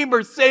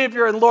Redeemer,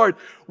 Savior, and Lord.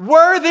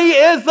 Worthy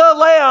is the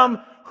Lamb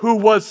who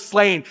was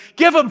slain.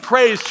 Give him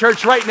praise,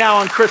 church, right now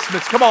on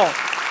Christmas. Come on.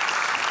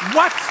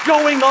 What's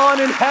going on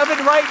in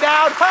heaven right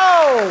now?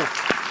 Oh,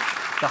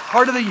 the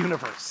heart of the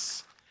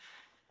universe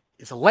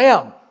is a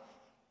lamb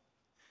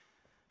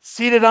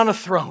seated on a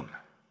throne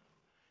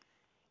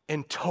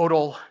in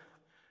total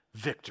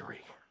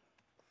victory.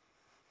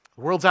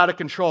 The world's out of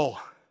control,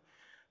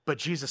 but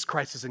Jesus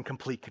Christ is in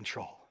complete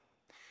control.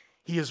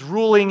 He is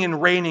ruling and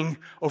reigning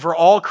over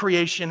all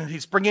creation, and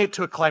he's bringing it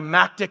to a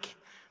climactic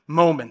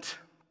moment.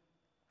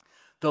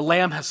 The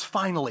Lamb has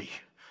finally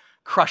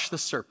crushed the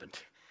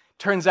serpent.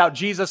 Turns out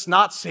Jesus,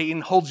 not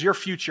Satan, holds your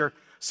future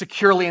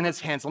securely in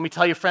his hands. Let me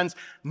tell you, friends,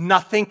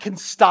 nothing can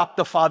stop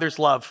the Father's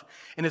love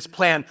and his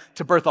plan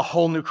to birth a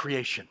whole new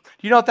creation.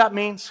 Do you know what that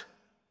means?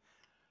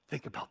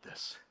 Think about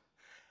this.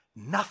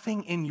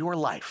 Nothing in your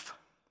life,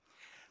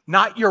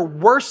 not your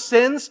worst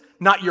sins,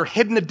 not your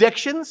hidden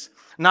addictions,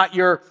 not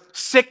your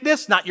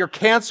sickness, not your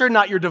cancer,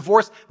 not your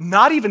divorce,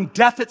 not even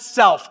death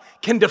itself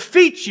can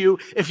defeat you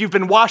if you've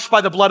been washed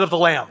by the blood of the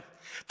Lamb.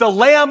 The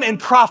Lamb in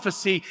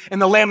prophecy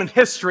and the Lamb in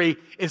history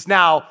is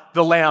now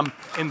the Lamb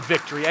in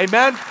victory.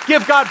 Amen?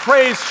 Give God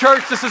praise,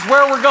 church. This is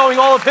where we're going.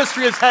 All of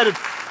history is headed.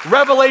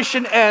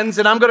 Revelation ends,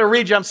 and I'm going to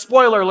read you,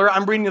 spoiler alert,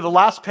 I'm reading you the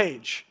last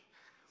page.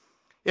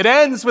 It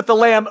ends with the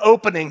Lamb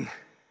opening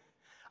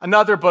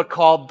another book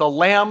called The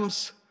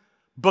Lamb's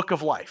Book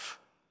of Life.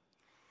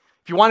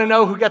 If you want to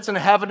know who gets into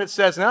heaven, it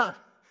says, no,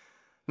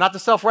 not the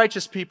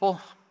self-righteous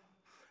people,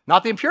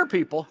 not the impure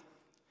people.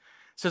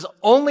 It says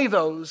only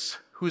those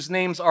whose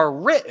names are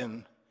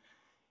written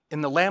in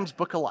the Lamb's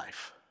Book of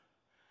Life.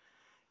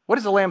 What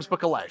is the Lamb's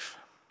Book of Life?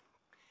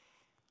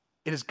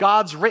 It is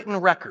God's written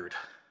record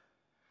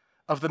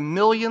of the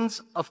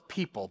millions of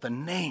people, the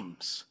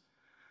names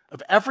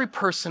of every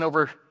person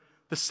over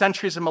the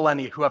centuries and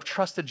millennia who have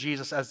trusted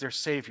Jesus as their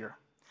Savior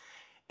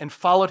and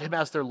followed him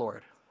as their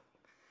Lord.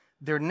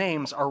 Their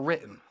names are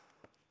written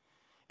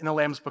in the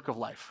Lamb's Book of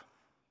Life.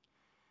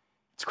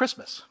 It's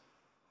Christmas.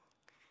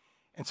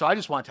 And so I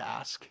just want to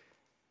ask,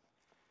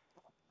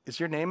 is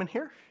your name in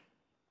here?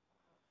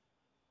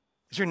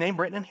 Is your name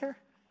written in here?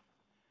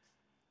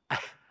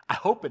 I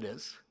hope it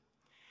is.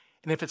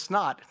 And if it's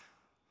not,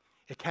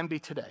 it can be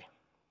today.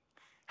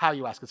 How,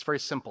 you ask? It's very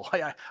simple.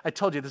 I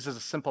told you this is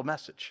a simple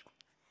message.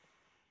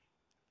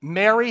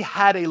 Mary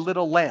had a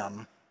little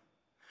lamb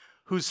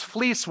whose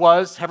fleece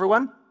was,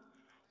 everyone,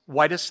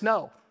 white as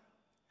snow.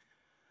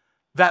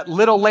 That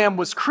little lamb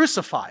was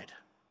crucified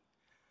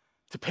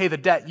to pay the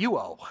debt you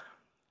owe.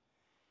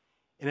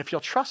 And if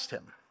you'll trust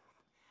him,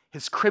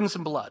 his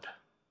crimson blood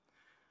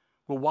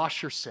will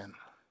wash your sin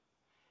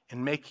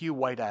and make you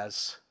white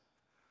as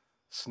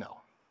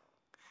snow.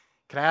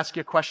 Can I ask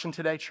you a question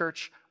today,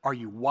 church? Are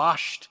you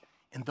washed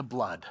in the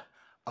blood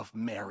of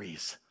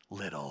Mary's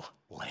little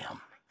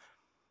lamb?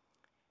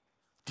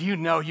 Do you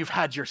know you've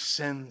had your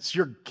sins,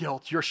 your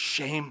guilt, your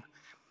shame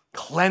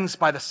cleansed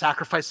by the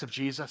sacrifice of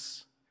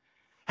Jesus?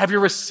 Have you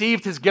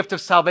received his gift of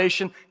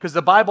salvation? Because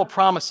the Bible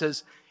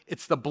promises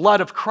it's the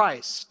blood of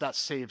Christ that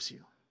saves you.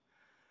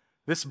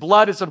 This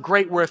blood is of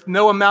great worth.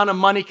 No amount of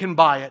money can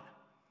buy it.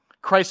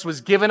 Christ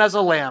was given as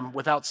a lamb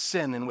without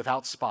sin and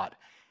without spot.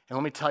 And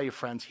let me tell you,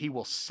 friends, he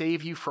will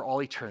save you for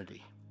all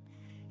eternity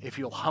if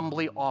you'll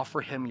humbly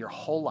offer him your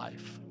whole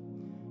life,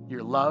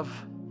 your love,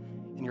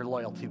 and your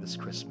loyalty this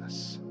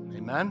Christmas.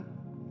 Amen?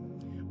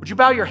 Would you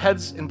bow your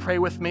heads and pray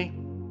with me?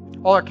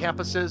 All our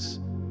campuses,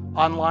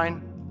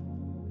 online.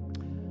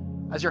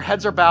 As your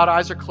heads are bowed,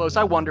 eyes are closed,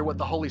 I wonder what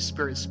the Holy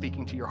Spirit is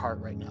speaking to your heart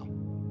right now.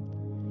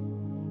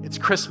 It's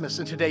Christmas,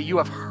 and today you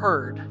have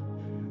heard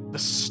the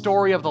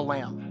story of the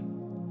Lamb.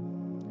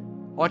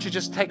 I want you to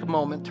just take a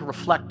moment to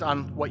reflect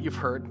on what you've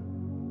heard.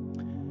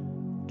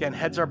 Again,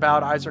 heads are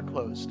bowed, eyes are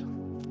closed.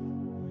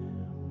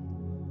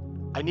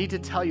 I need to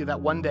tell you that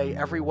one day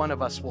every one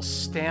of us will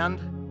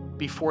stand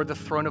before the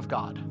throne of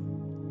God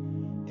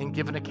and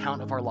give an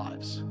account of our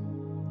lives.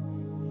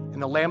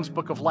 And the Lamb's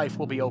Book of Life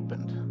will be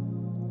opened.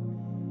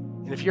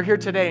 And if you're here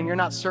today and you're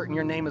not certain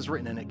your name is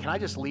written in it, can I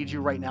just lead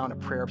you right now in a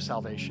prayer of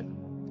salvation?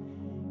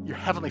 Your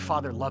Heavenly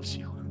Father loves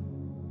you.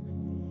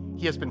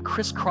 He has been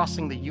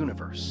crisscrossing the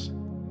universe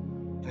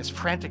in his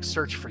frantic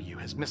search for you,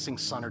 his missing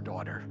son or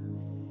daughter.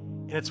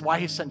 And it's why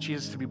he sent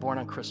Jesus to be born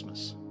on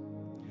Christmas,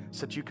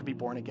 so that you could be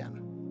born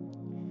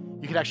again.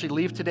 You could actually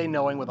leave today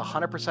knowing with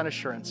 100%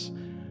 assurance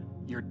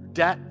your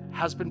debt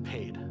has been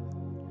paid,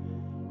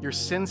 your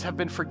sins have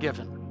been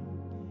forgiven,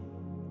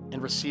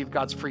 and receive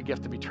God's free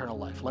gift of eternal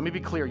life. Let me be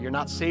clear, you're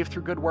not saved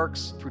through good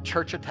works, through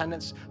church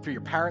attendance, through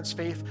your parents'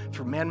 faith,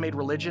 through man-made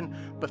religion,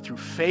 but through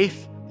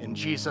faith in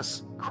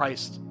Jesus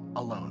Christ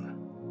alone.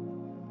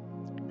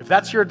 If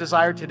that's your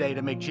desire today,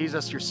 to make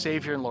Jesus your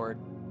Savior and Lord,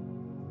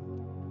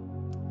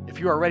 if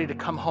you are ready to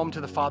come home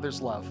to the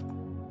Father's love,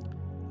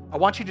 I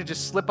want you to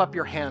just slip up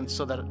your hand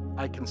so that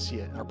I can see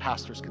it, and our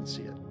pastors can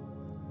see it.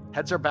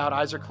 Heads are bowed,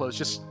 eyes are closed.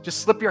 Just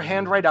slip your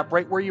hand right up,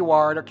 right where you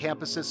are at our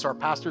campuses so our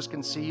pastors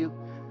can see you.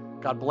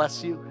 God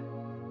bless you.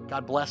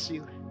 God bless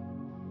you.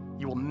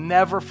 You will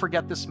never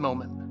forget this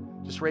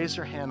moment. Just raise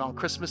your hand on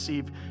Christmas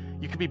Eve.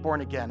 You can be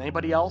born again.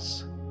 Anybody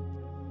else?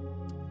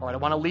 All right, I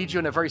want to lead you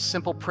in a very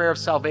simple prayer of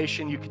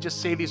salvation. You could just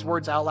say these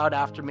words out loud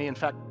after me. In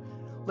fact,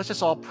 let's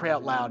just all pray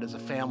out loud as a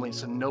family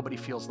so nobody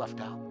feels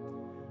left out.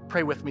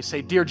 Pray with me.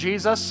 Say, Dear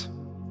Jesus,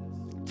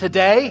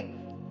 today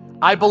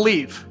I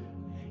believe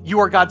you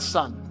are God's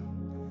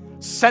Son,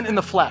 sent in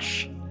the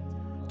flesh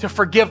to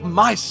forgive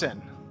my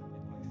sin.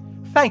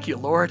 Thank you,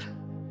 Lord,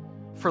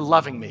 for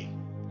loving me.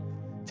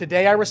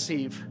 Today I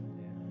receive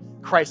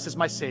Christ as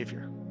my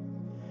Savior.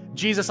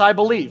 Jesus, I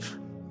believe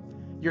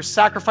your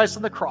sacrifice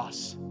on the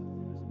cross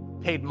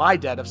paid my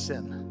debt of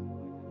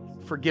sin.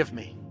 Forgive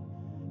me,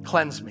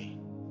 cleanse me,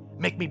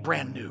 make me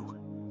brand new.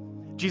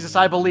 Jesus,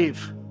 I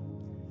believe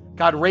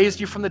God raised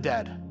you from the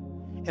dead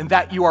and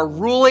that you are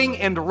ruling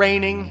and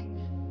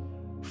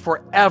reigning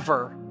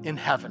forever in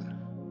heaven.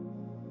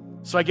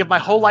 So I give my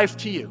whole life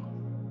to you.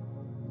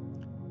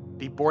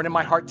 Be born in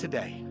my heart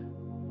today.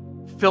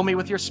 Fill me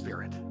with your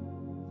Spirit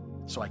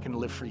so I can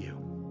live for you.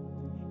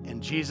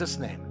 In Jesus'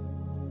 name,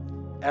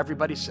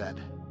 everybody said,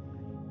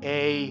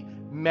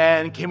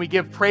 amen. Can we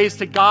give praise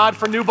to God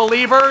for new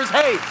believers?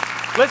 Hey,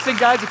 listen,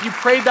 guys, if you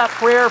prayed that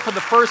prayer for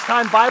the first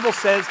time, Bible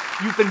says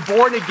you've been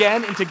born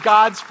again into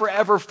God's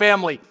forever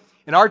family.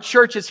 And our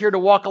church is here to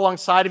walk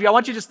alongside of you. I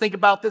want you to just think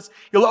about this.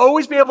 You'll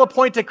always be able to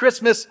point to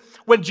Christmas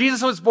when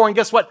Jesus was born.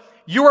 Guess what?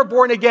 You are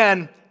born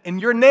again,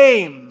 and your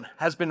name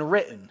has been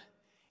written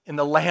in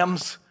the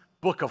Lamb's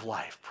book of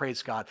life.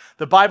 Praise God.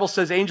 The Bible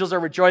says angels are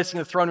rejoicing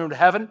in the throne room of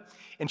heaven.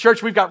 In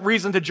church, we've got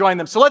reason to join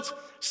them. So let's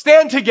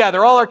stand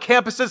together, all our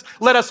campuses.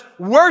 Let us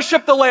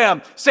worship the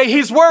Lamb. Say,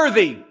 He's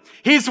worthy.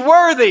 He's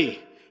worthy.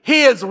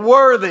 He is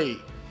worthy.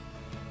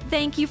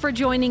 Thank you for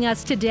joining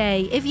us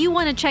today. If you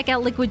want to check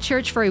out Liquid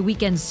Church for a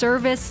weekend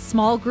service,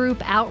 small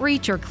group,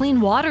 outreach, or clean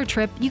water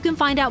trip, you can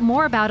find out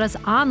more about us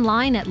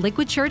online at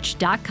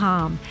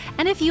liquidchurch.com.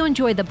 And if you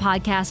enjoyed the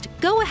podcast,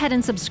 go ahead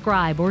and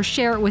subscribe or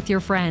share it with your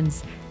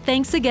friends.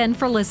 Thanks again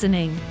for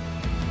listening.